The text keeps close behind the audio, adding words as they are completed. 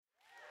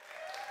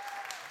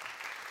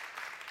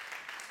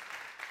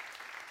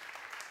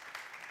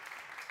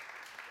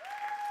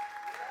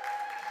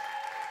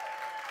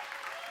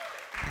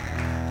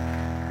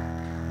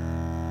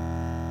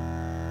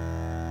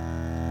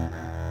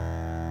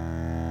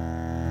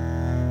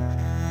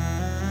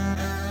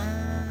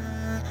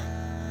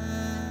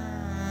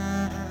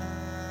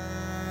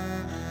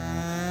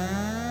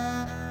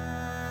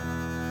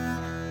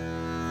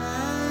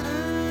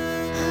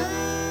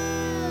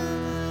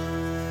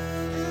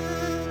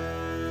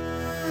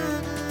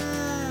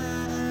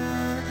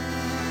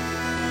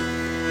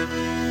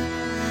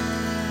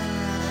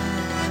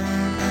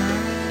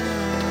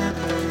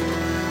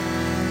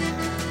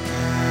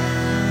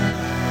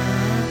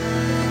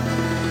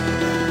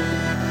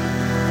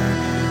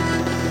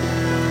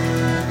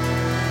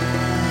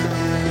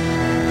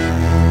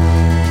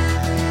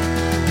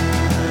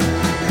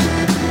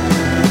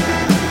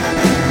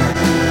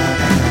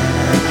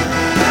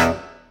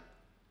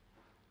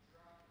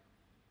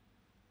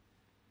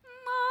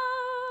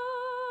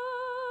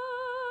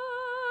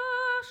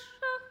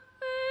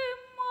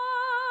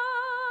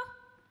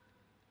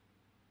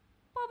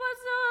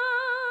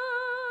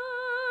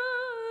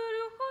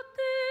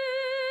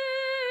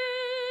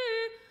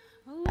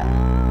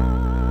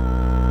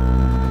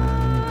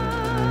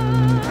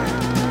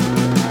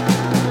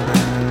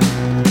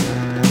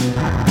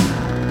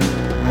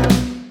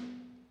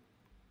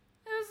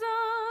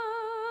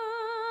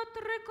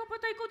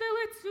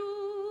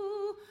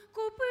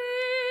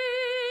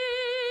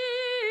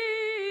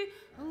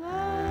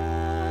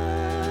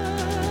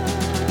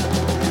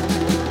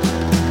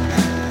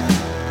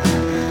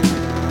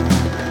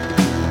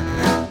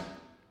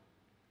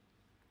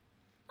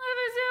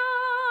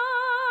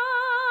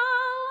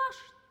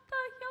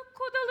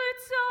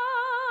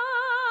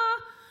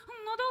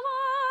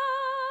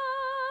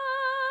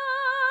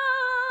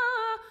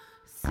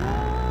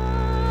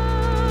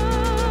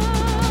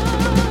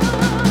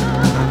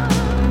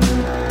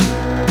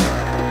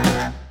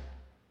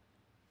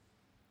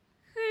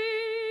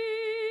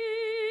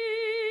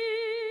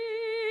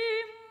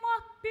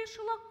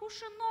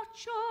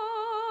шиночок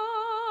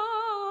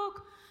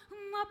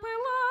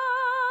напилася.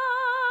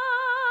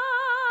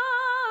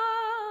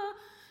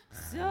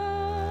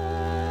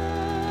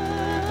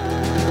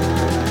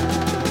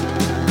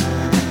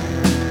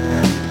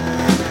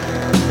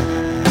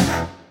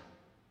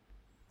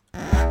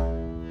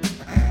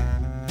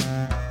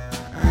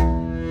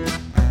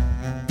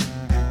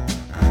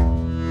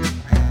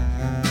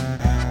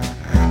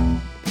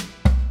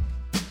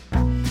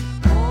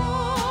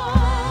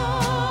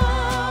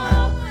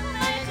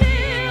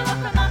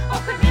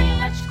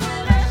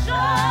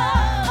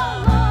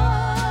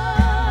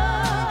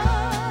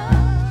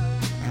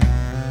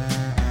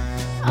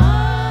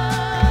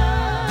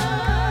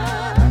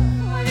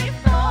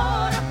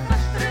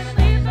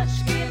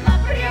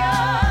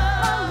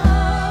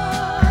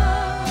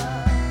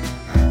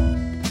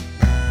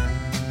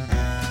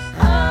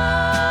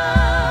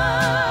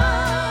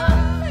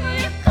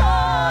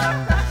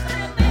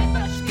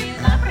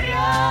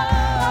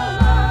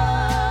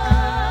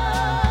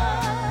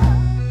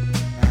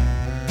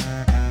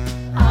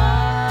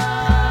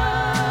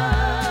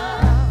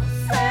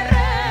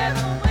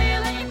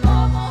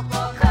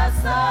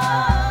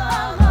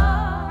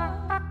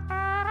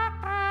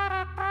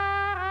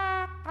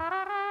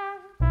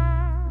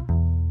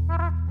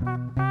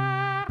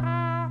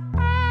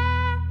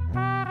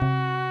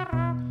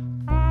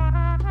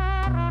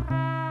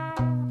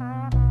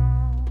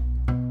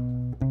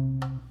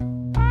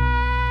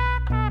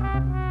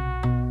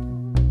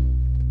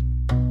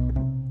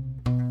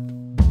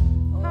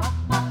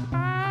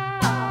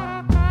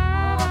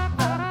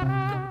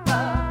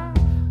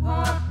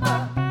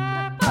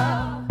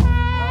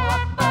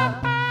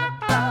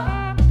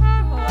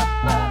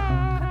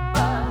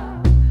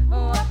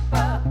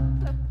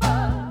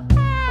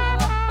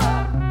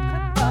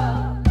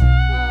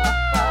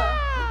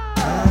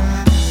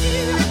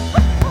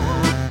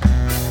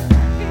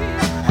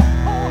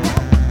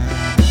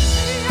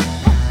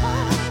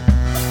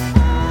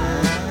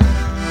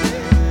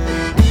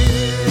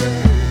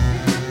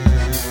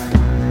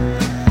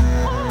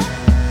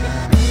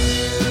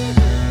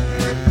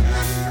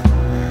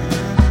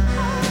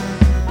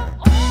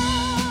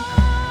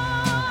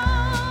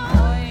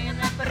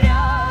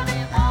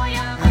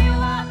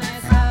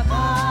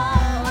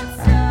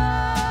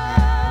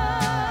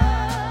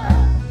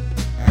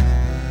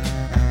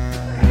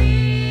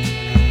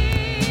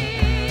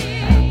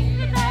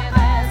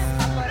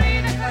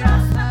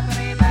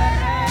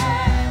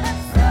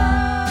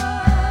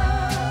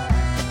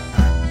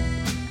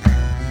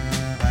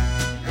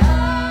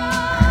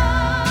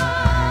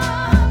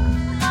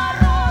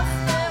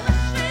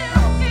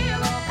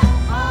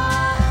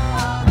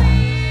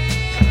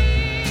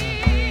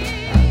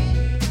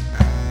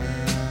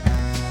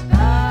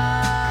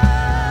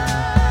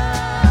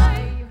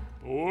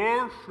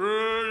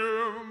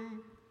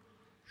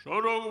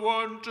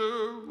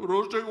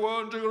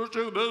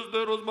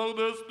 Несте,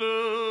 розмахнесте,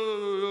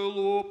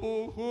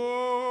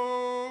 лопухове.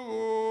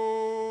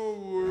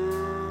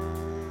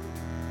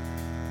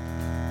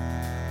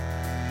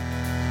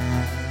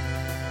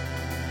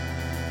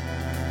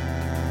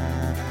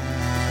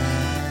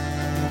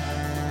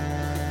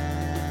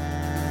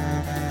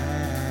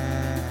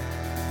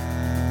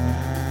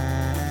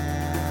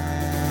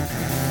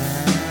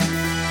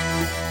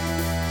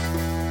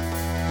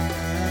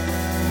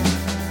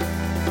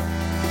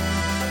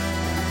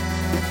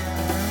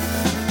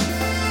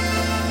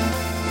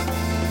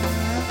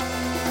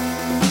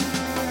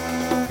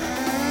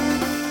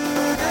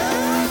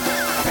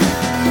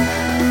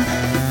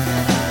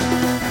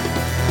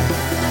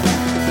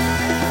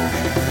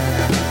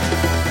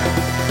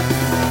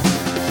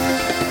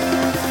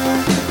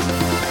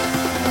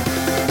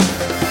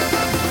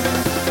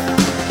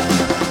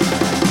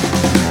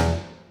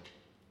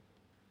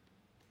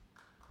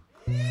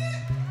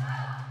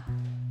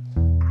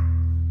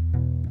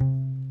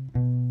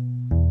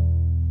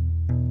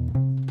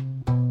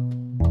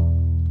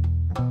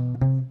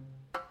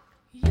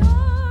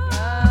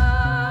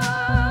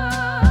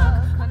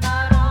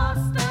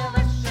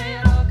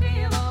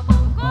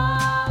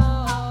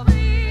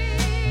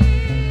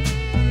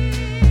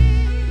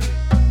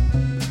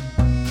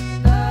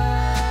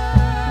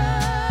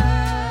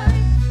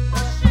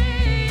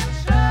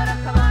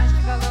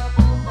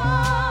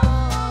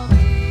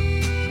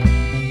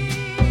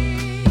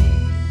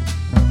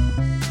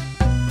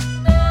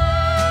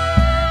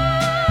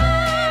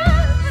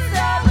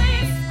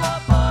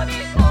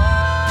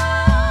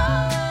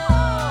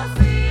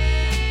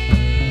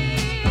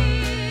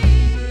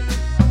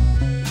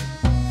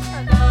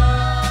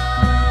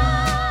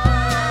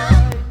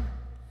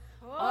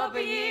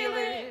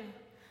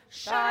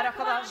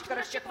 Шарахаванчик,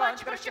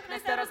 розчекванчик,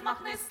 розчекнися,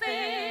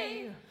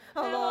 розмахнистий,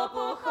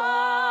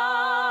 лопуха.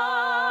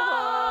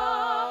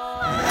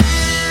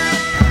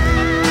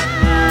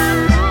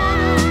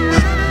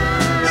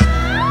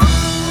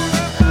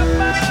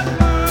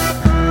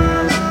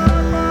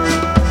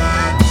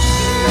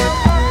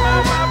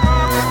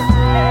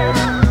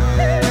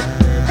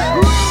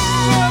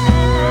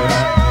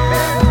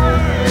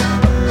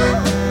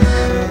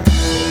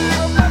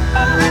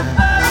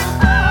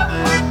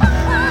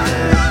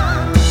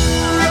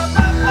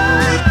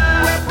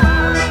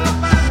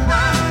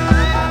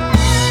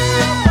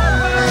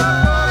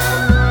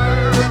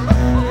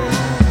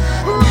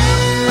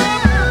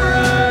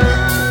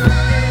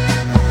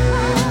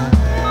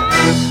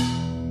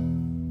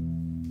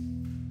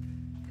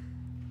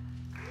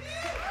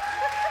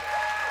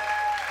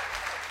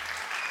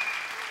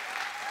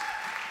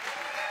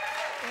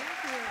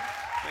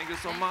 Thank you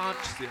so much,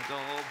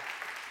 Seattle.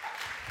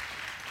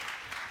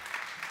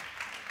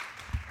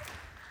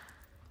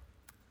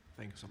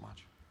 Thank you so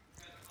much.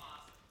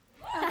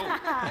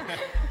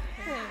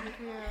 Thank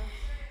you.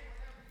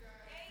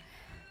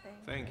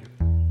 Thank you.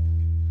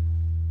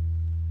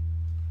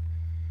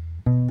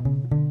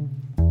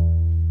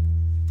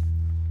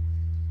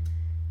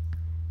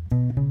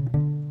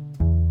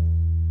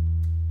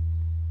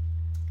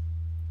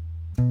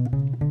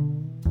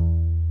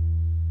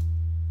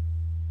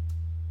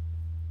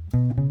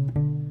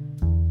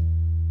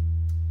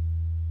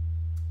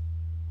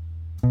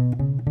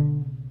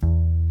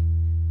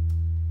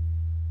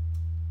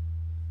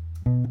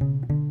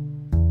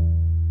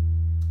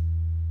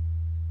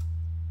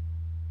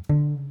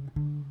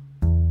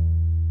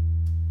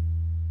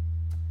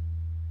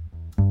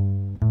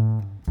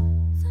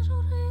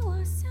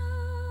 Зажурилася,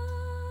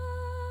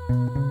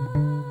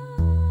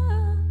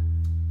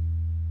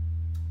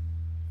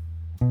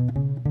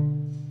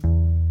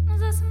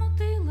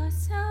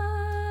 засмутилася,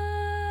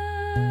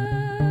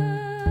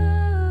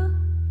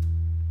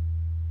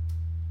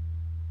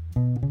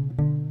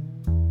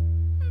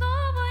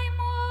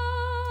 даваймо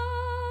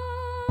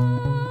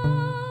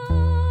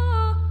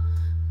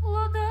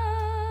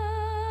лодая.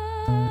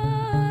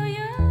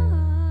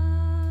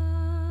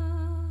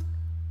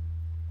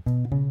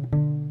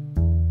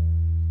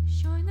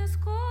 Що й не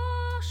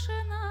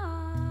скошена,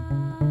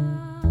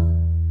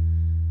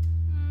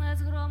 не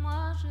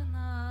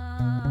згромажена,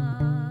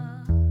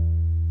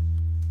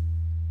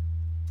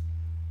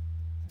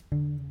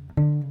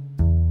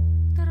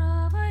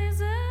 трава й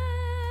зелена,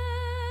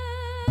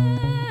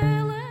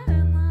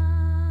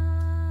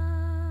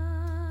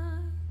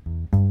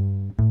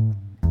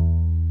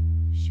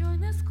 що й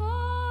не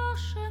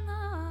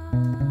скошена,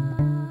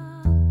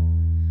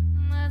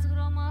 не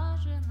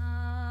згромажена.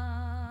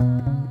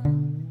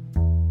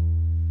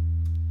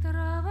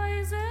 Трава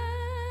й зелена.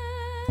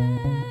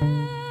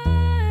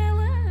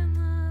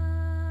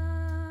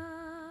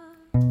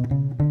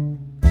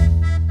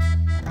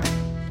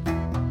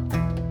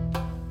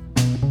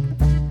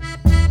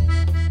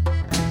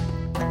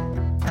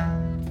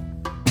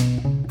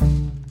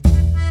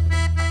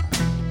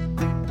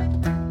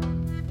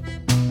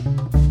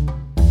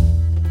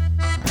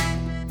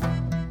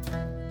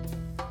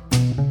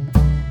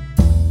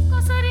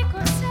 Косарі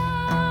косять,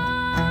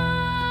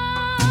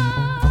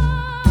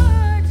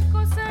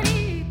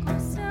 косарі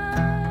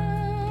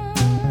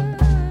косять,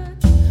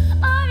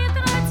 а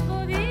вітрець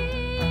повіває.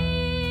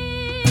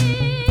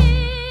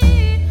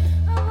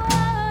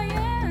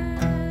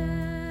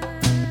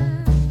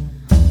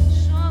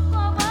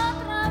 Шовкова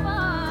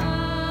трава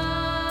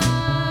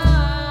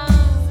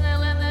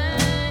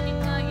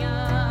зелененькая,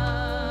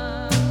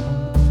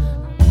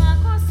 на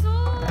косу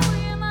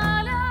і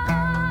налягай.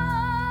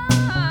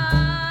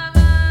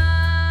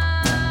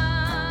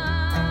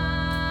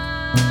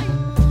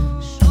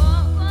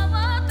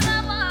 Шовкова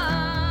трава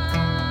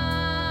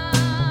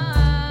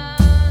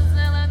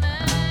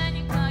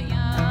зелененькая,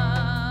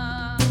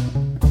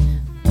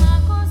 на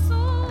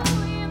косу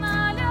і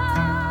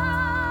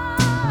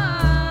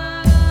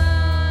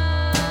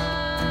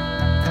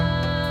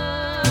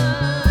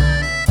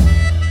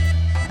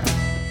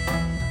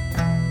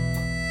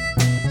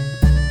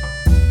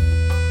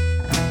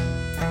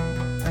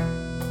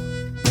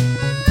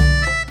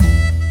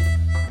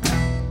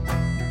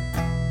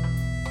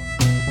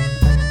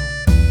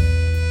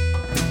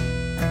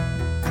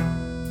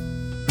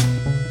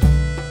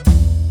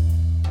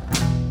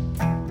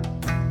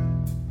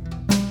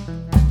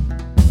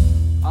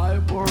I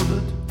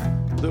boarded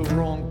the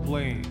wrong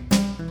plane.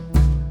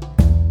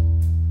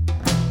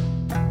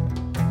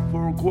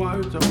 For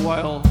quite a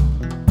while,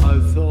 I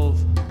thought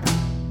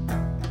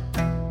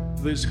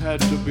this had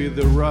to be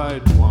the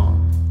right one.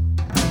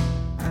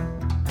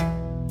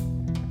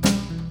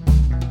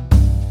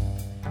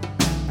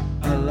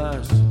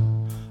 Alas,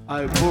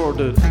 I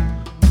boarded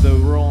the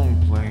wrong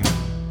plane.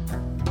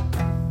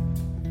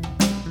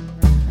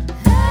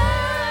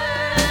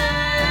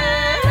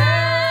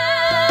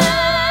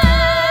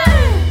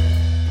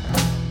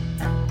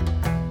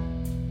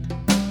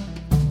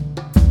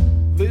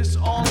 This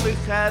only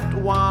had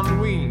one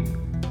wing.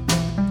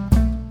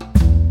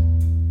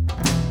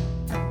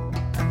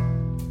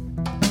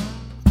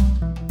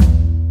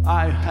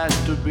 I had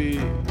to be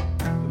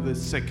the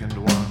second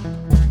one.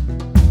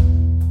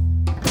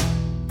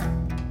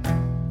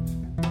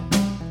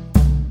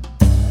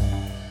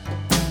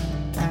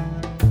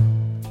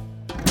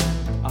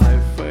 I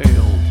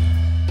failed.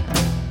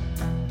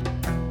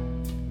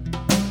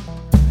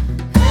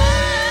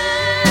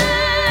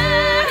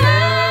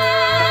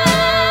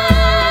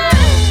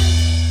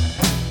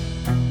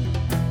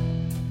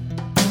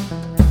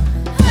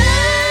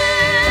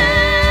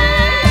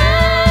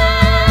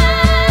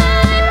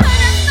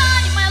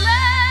 перестань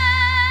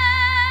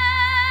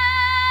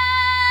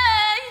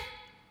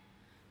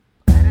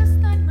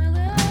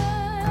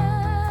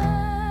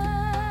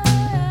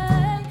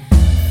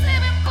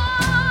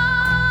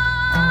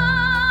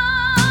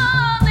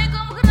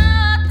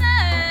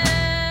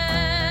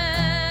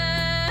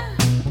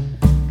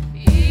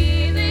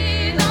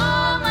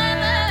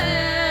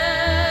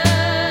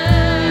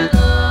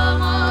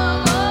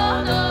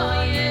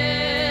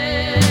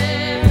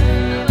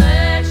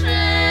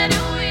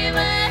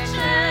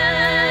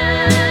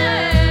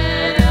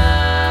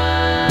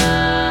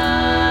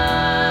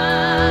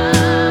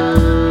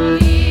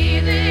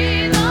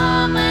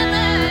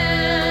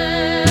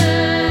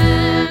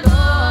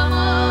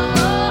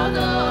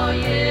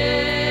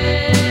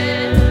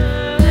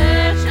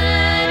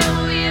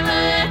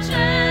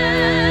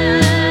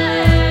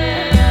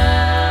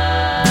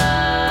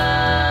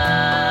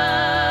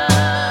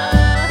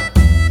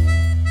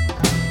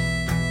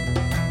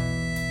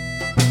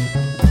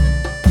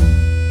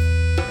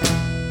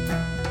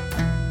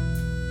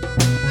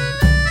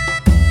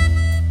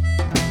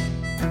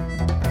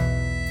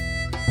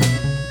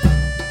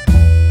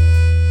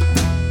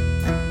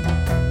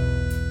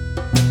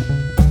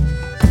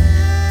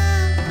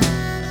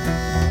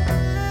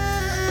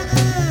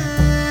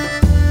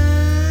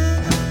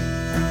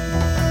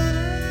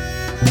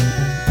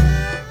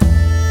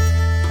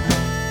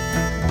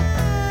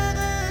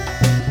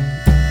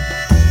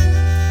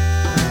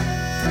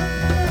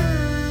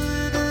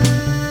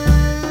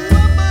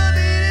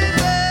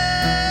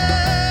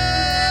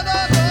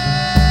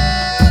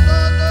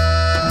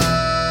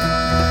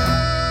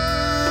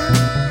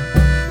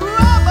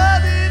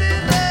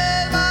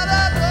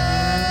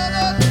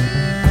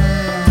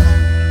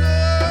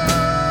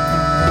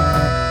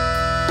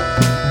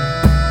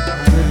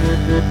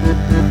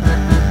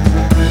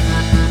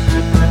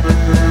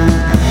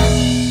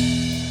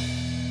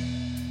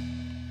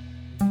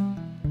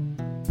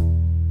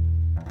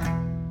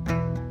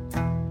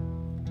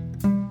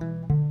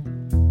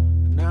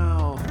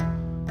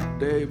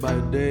by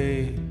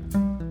day,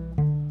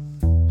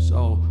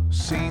 so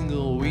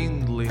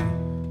single-wingedly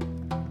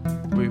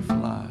we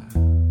fly.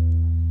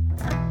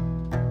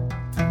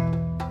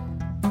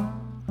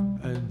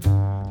 And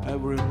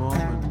every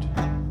moment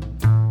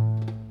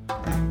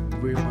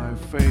we might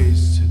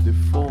face the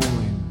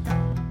falling.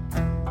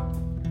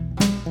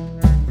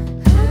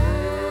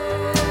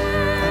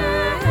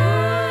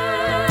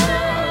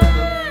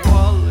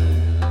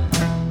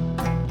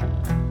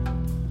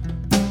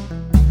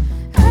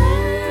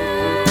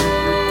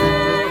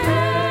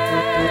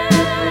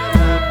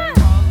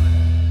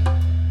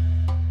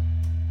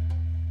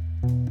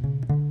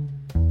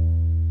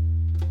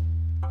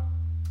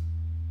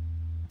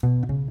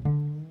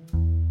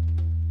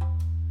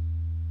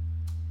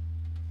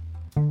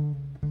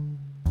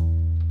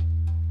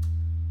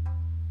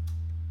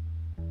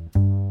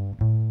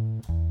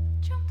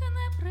 Чом ти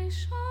не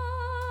прийшов?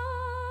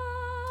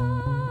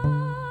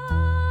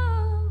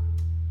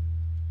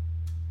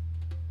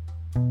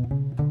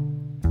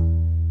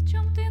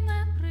 Чом ти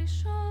не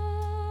прийшов?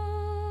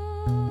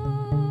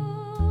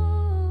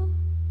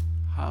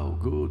 How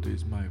good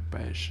is my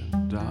passion,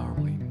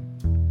 darling?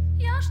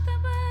 Я ж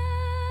тебе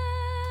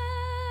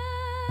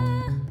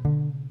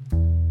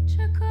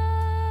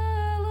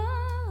чекала.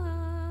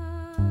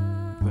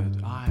 That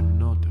I'm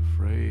not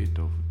afraid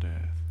of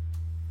death.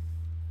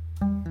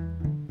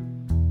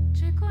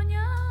 Чи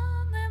коня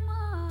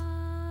нема,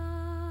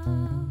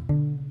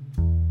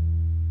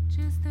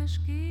 чи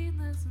стежки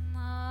не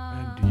знав.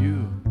 And you,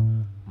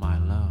 my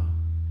love,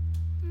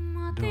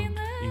 А ти don't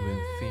не even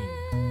think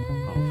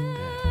of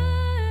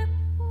death.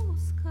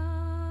 пускав.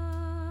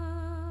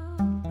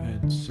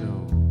 And so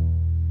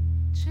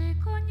Чи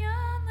коня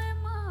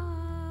нема,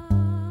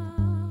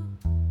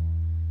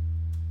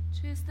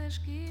 чи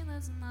стежки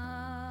не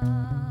знав.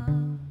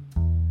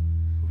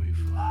 we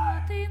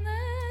fly. Ти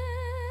не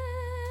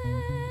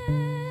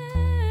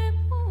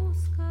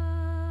пускав.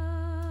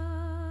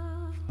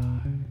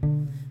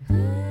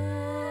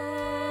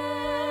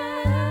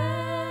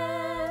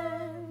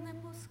 Не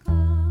пускав.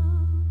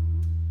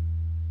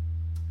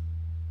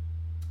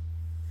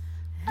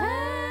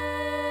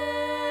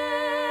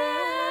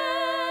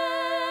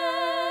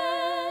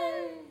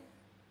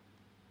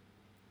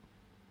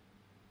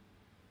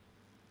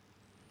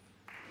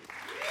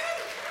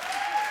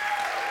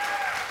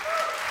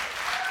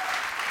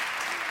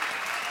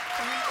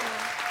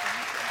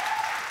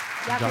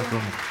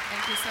 Дякую.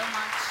 Thank you so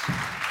much.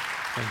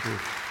 Thank you.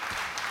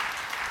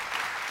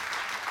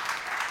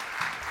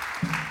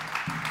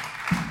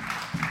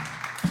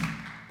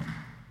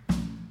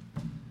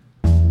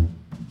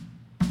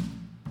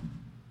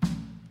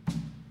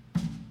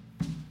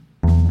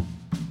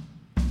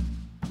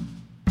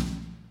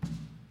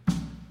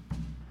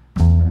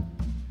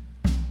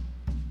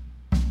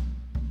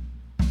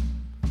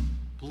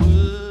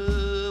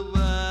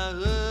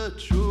 Пливе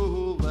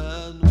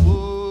човен,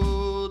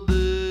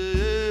 води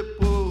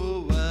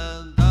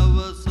повен, та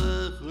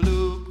все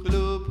хлюб,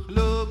 хлюб,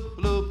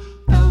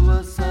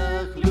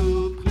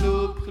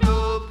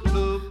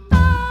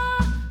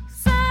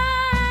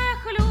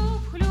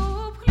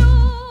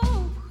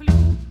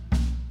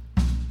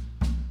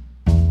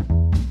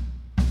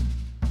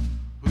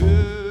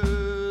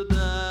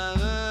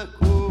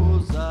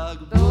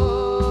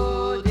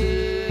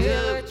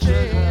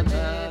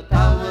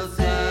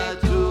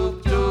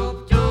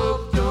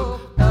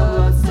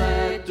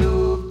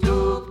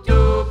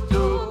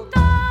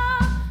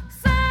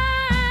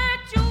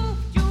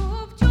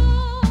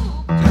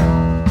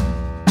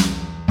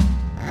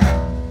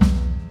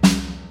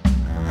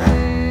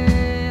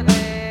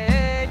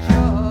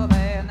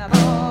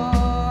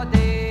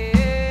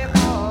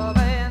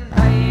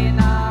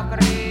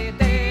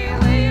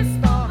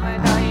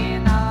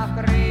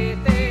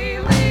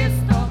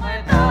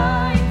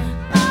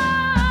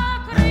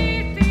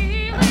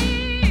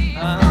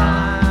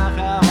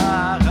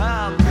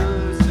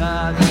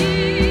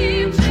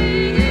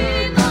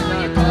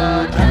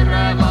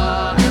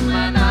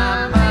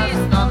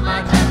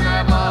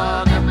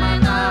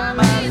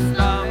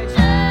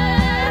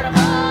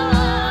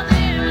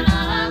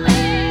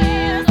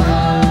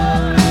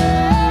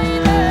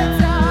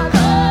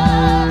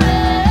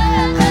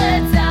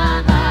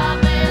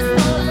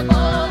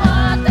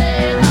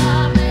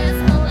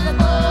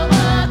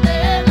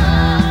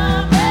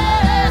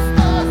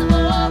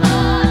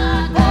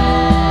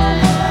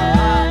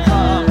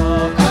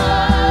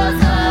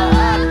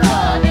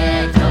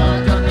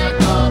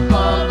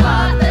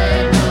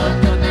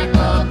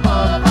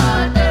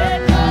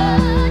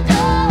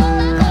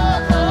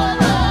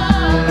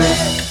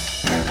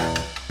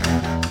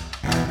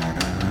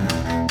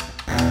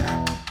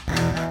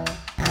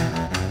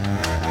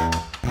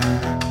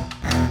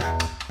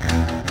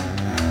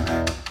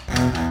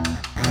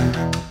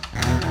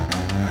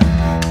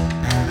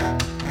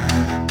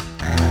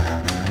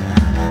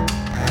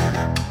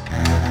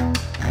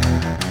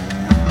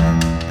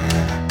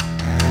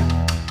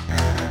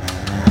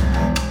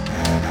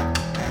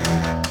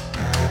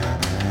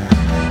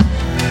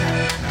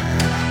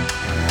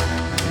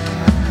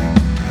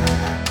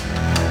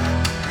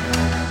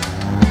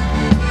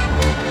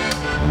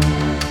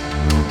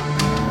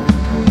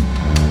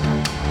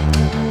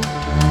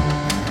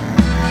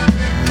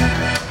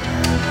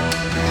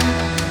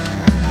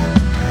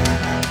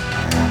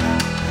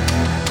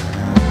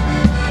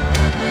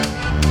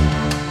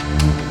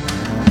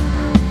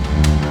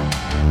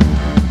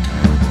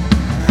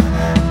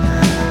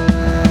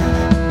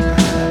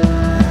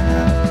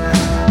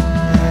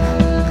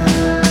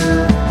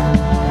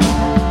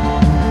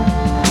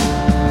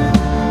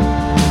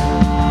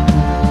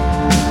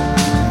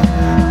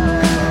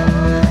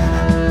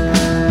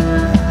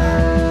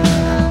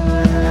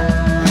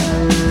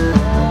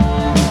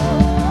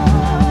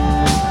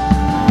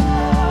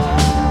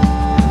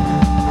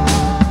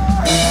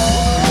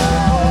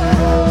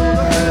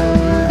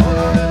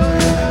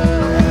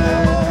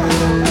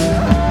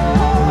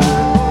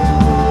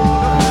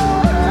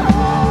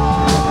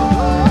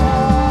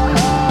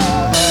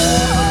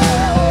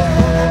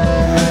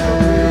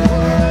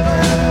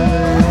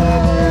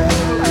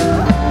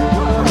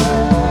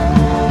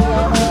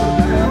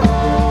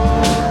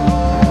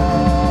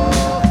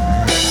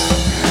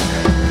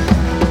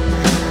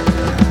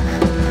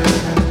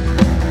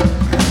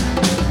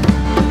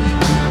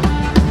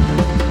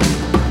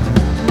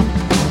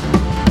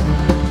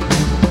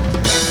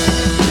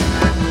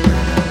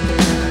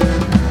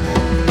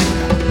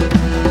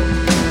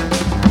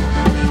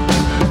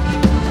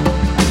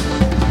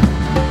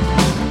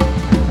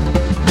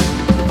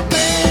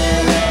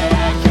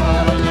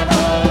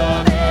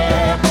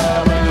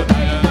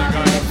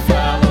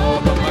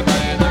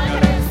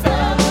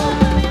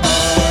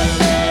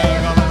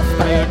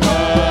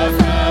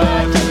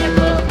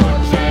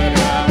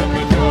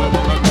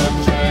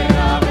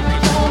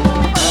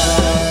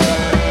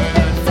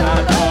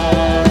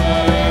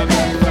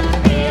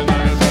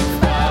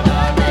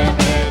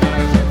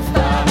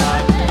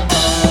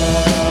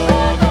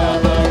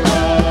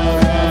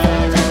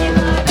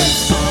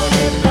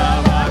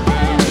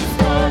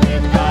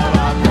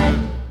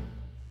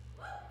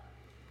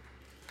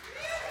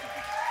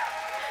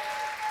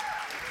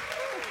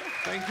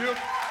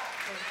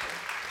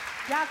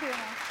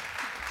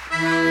 Про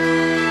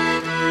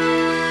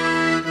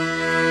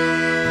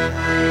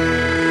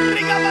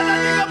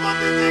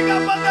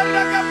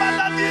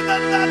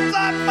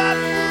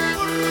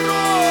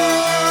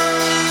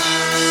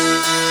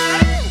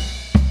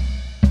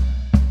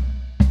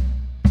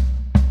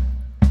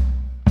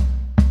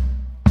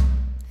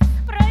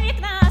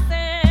вікна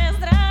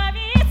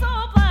здраві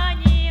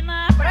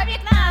супланіна, про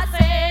вікна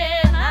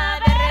сина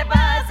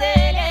верба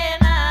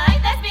зелена, й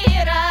да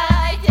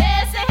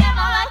збирайтеся,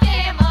 молоді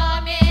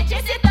момі, чи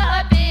сі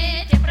тобі,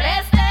 чи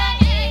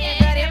пристані,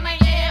 дари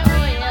мені,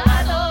 ой,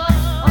 ладу,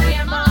 ой,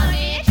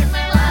 момі, чи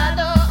ми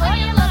ладу,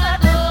 ой,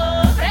 ладу,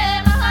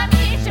 прямо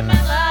мі, чи ми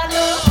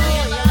ладу,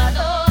 ой,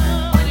 ладу,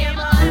 ой,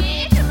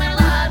 момі, чи ми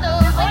ладу,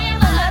 ой,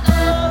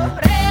 ладу,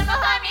 прямо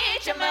мі,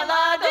 чи ми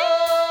ладу.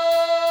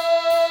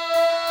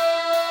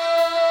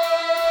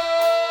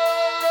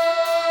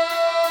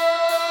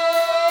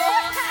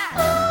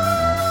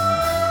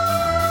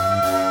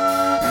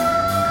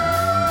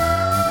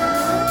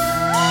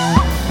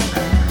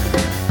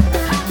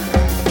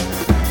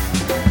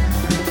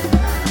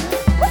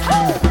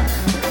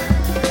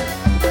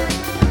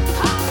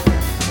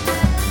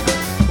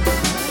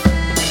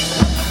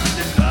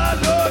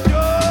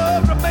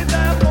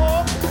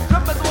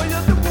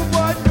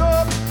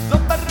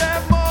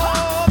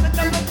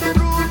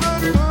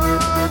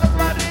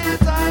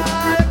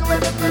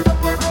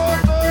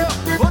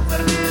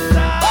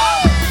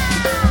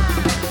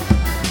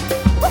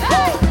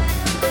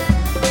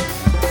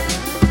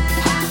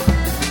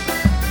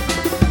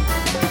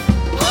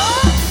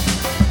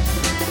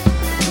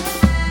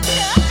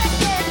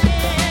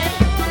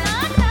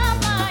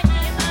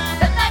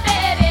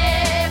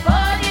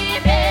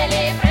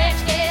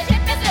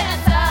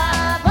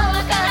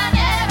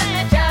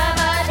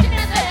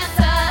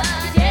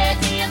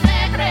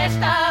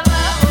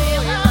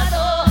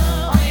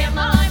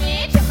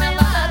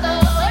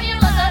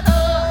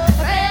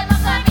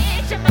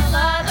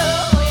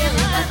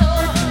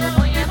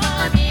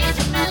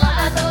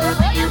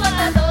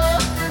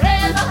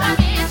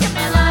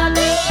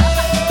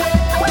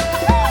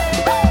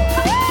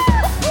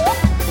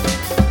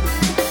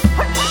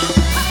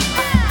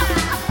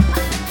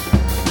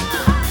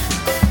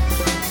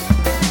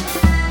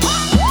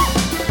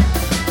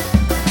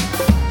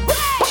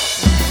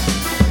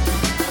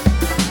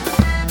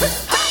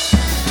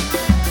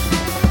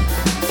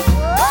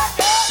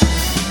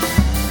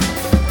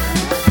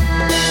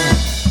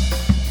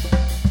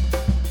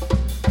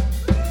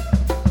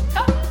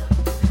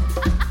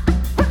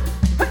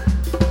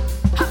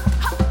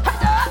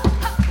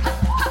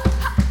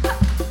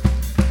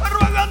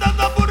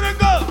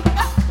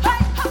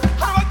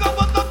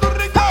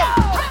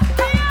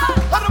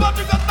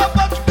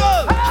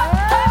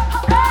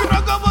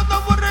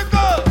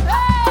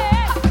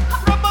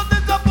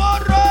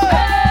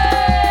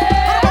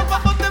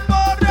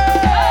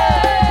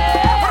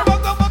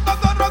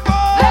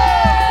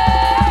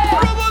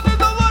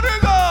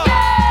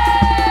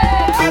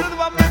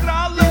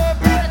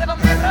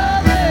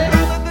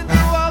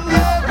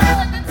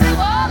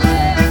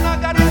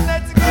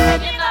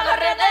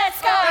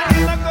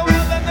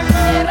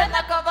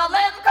 Ірина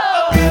Коваленко,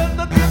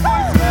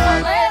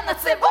 Олена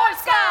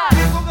Цибульська,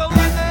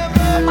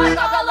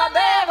 Марко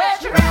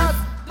Голодевич, раз,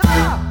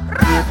 два,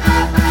 раз,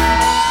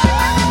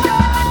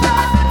 два,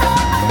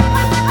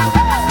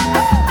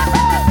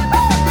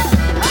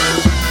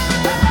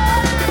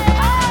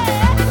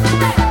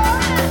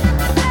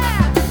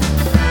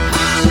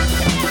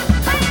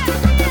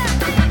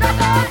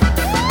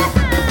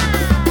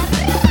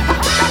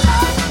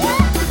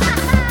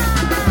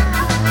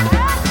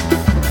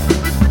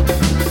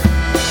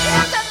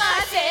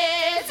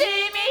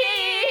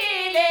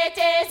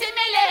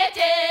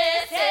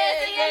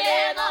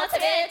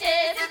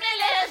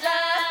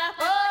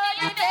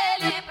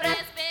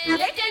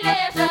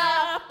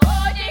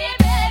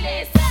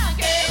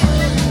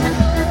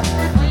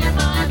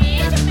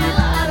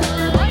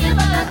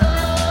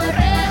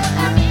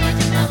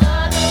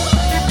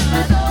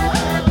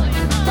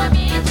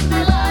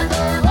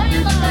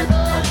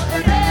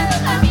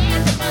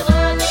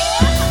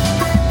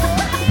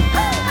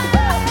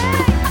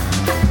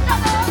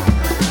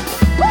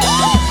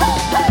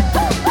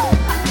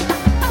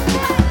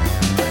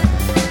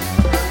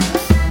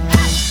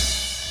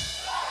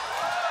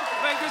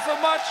 Thank you so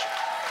much.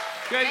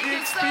 Thank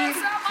you so, so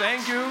much.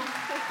 Thank you.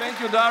 Thank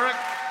you, Derek.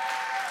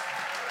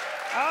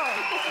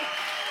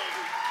 Oh.